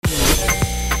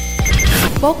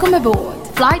Welcome aboard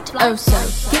Flight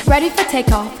Oso. Get ready for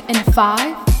takeoff in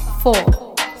 5,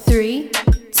 4, 3,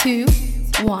 2,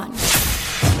 1.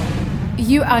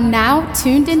 You are now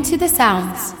tuned into the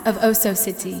sounds of Oso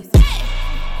City.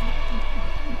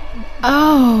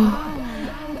 Oh,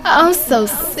 Oso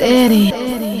City.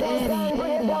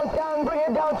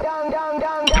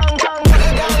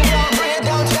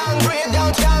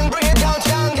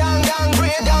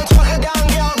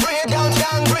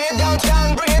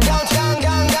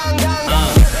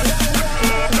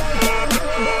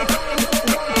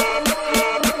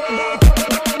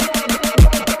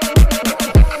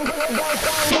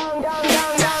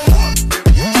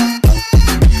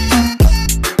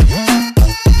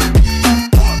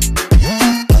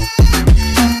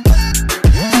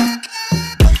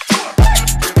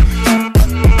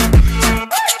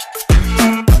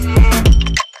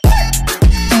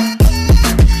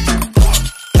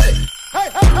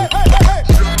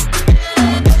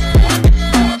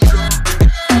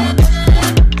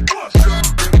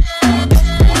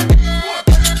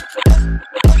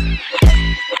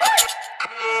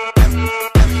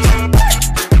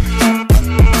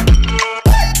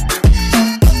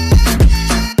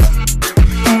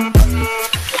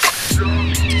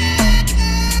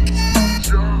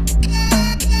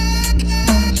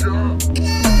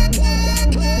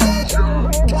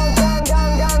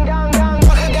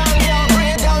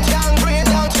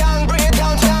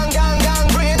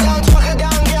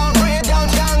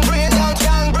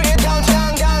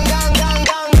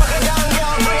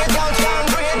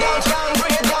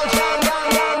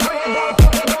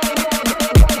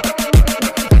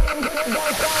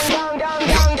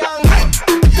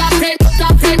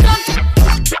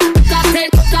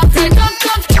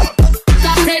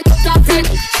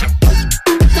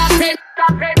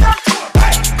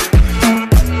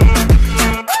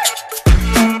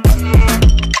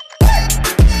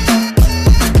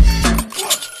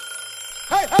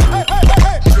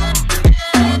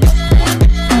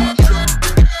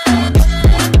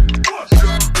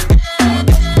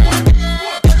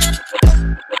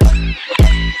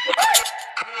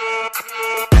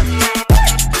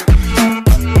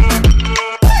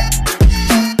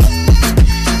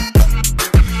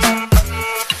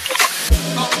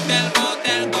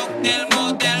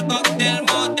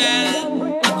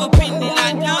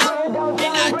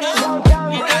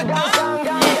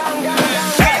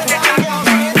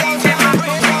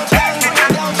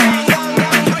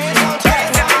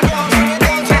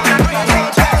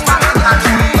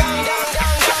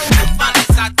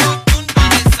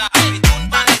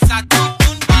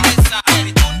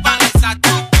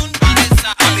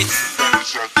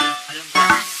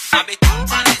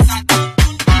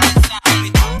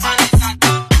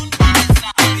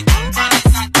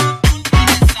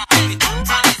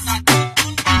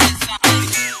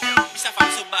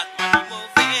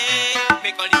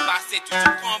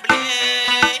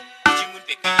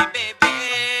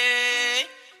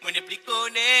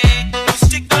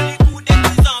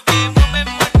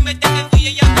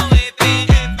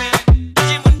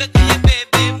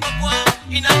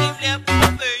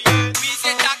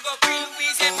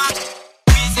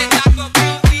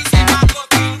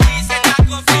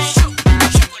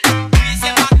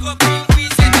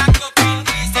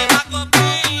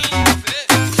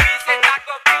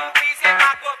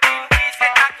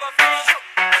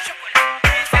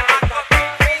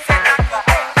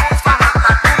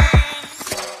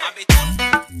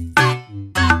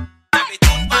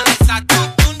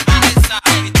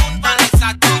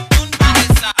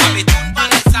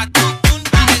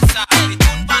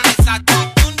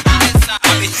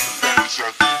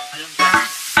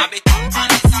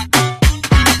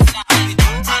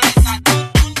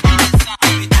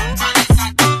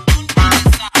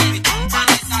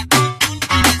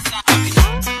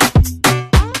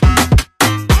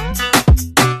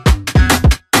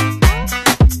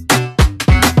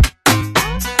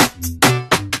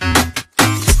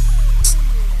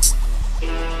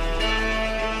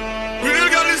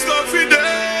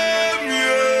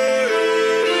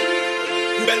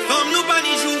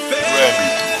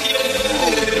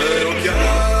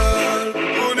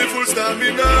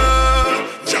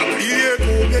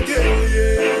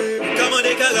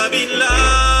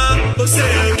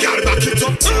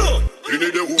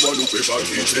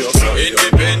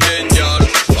 Independent girl,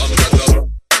 from the top,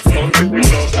 from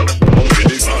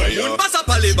the fire. One pass up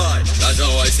a boy, that's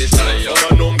how I say tire.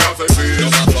 From a number for face,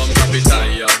 number from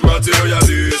capitaya.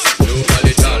 Materialist, no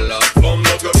valitala. From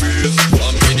notre fils,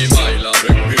 from minimaila.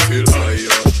 Make me feel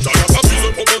higher. T'as la pas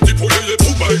besoin pour mon pour les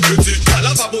pour pas être petit. T'as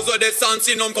la pas besoin de descendre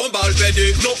sinon qu'on va le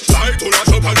péder. No, light on la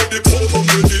chope avec des pauvres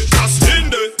petits. That's in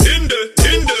the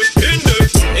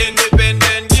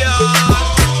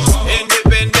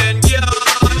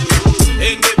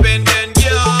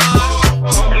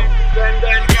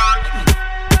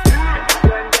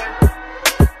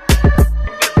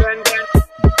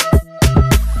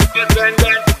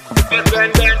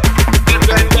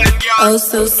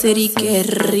Oso City, qué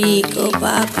rico,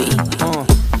 papi.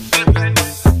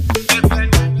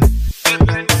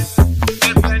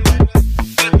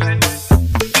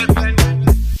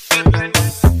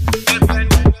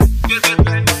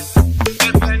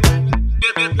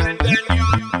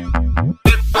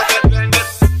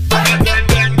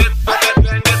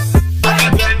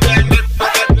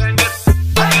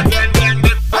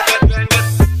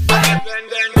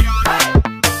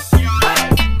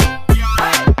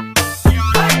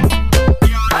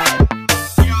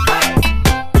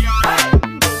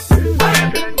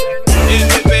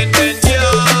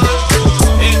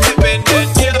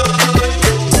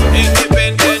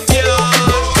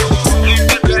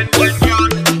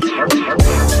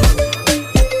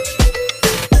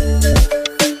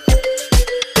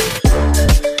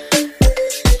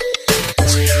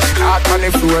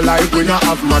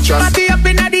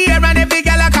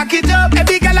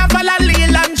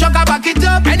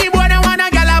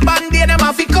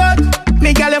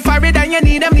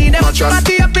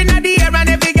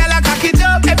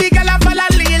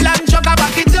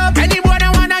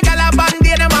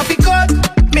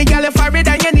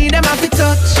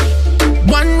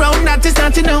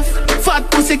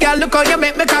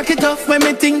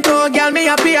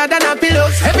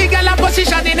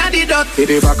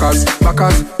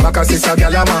 Bacas is a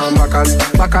gyal a man,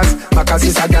 Bacas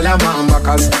is a gyal a man,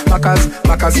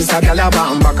 Bacas is a gyal a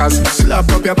man, Bacas. Slap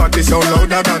up your body so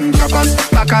louder than clappers.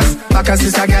 Bacas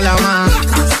is a gyal a man,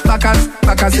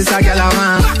 Bacas is a gyal a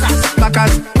man,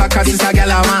 Bacas is a gyal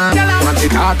a man. Want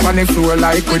it hard on the floor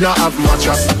like we don't have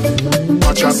mattress.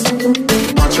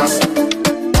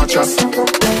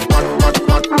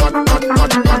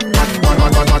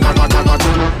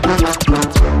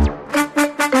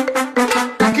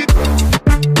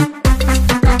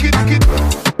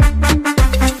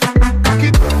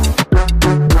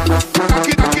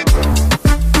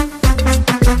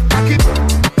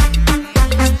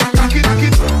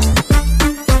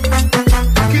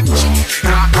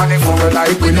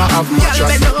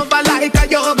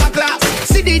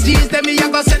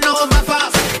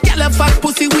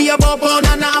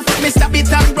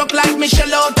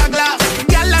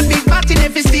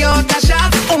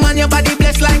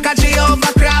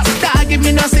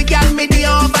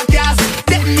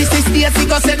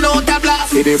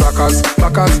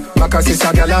 Bacas is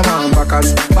a gyal a man,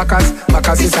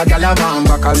 Bacas is a gyal a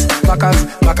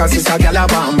man, Bacas is a gyal a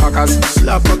man, Bacas.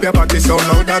 Slap up your body so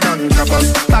louder than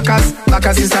clappers.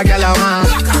 Bacas is a gyal a man,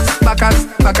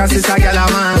 Bacas is a gyal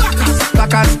a man,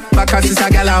 Bacas is a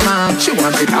gyal a man. She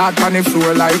want it hard on the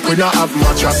floor like we don't have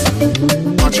mattress.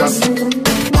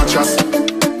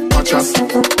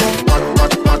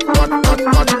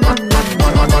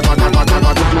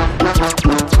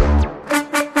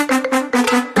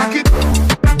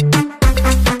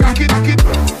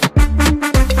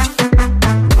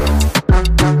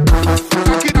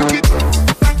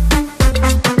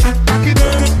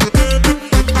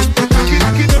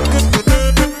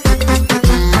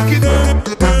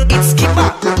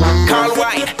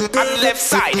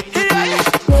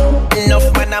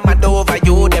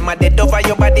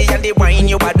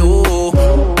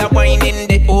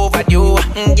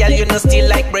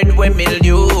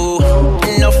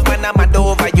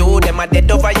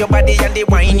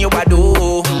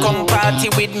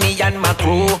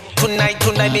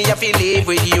 Me have to live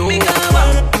with you.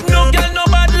 No girl no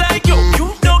bad like you.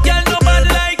 No girl no bad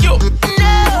like you.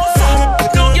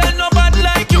 No girl no bad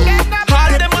like you.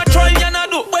 All them a try and a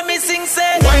do when me sing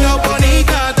say. Wine up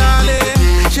bonita, dale.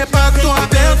 J'ai pas que toi à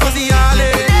faire, faut y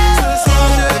aller. Ce soir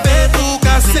je vais tout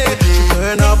casser. Tu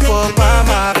turn up pour pas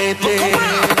m'arrêter.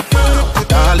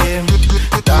 Dale,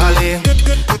 dale,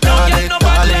 dale, dale,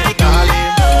 dale, dale,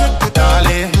 dale.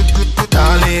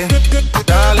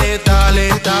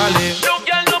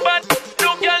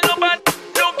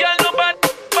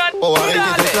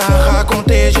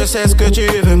 Je sais ce que tu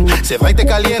veux. C'est vrai que t'es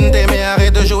caliente, mais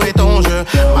arrête de jouer ton jeu.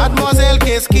 Mademoiselle,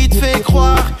 qu'est-ce qui te fait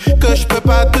croire que je peux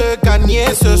pas te gagner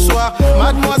ce soir?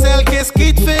 Mademoiselle, qu'est-ce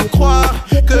qui te fait croire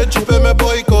que tu peux me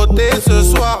boycotter ce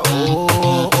soir? Oh,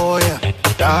 oh yeah.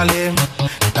 Dale,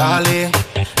 dale,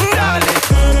 dale.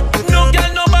 No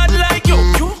girl no bad like you.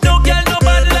 No girl no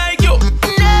bad like you.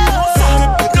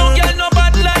 No girl no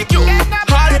bad like you.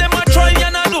 All them a try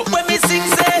and a do when me sing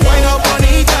say. Wine up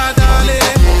bonita, dale.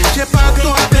 J'ai pas que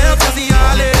toi à faire, vas-y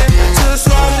aller. Ce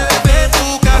soir je vais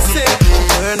tout casser.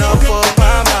 Turn up pour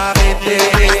pas m'arrêter.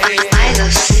 I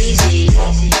love Sleazy.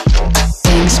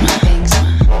 Thanks, man.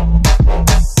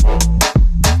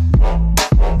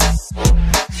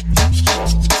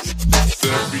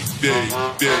 Every day.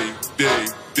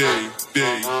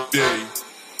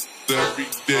 Every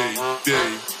day.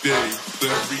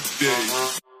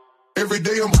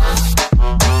 day I'm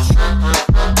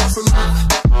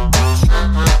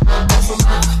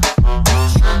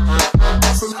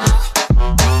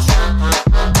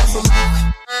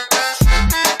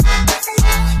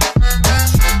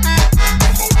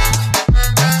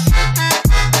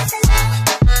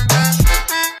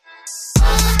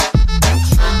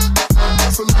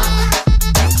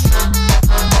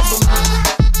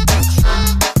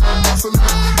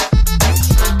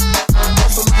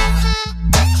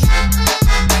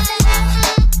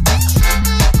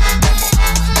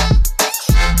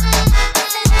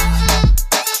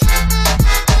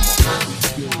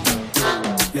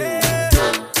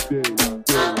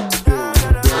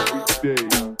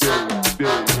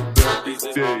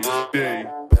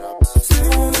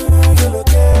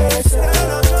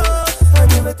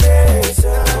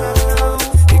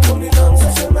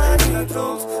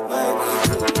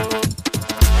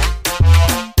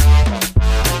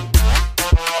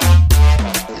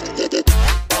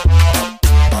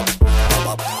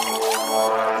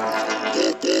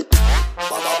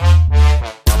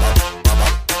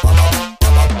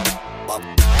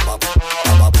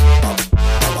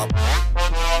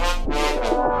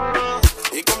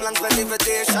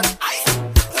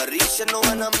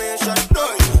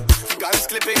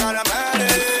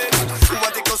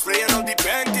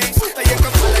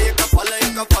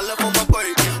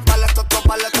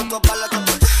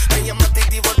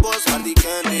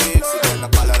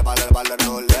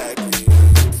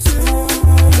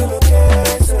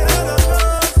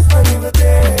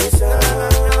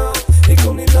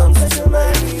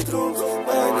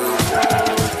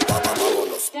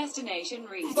Destination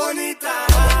reached.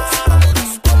 Bonita.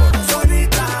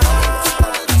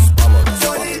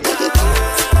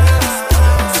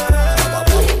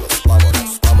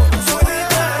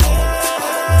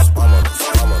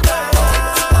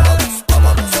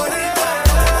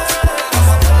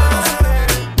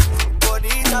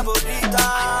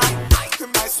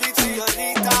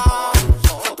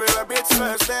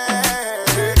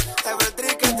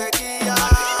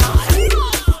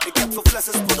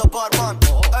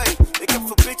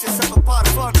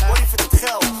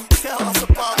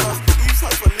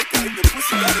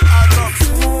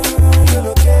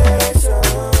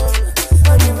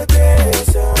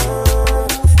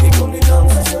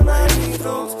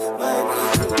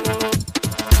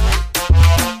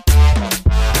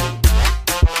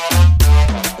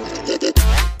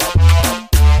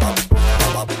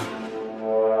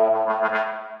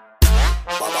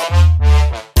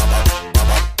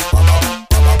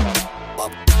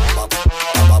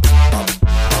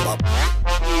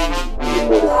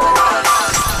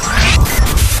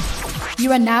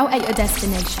 You are now at your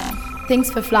destination.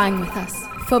 Thanks for flying with us.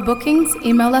 For bookings,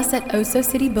 email us at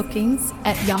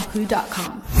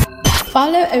osocitybookings@yahoo.com.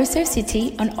 Follow Oso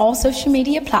City on all social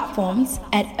media platforms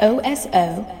at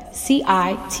OSOCITY.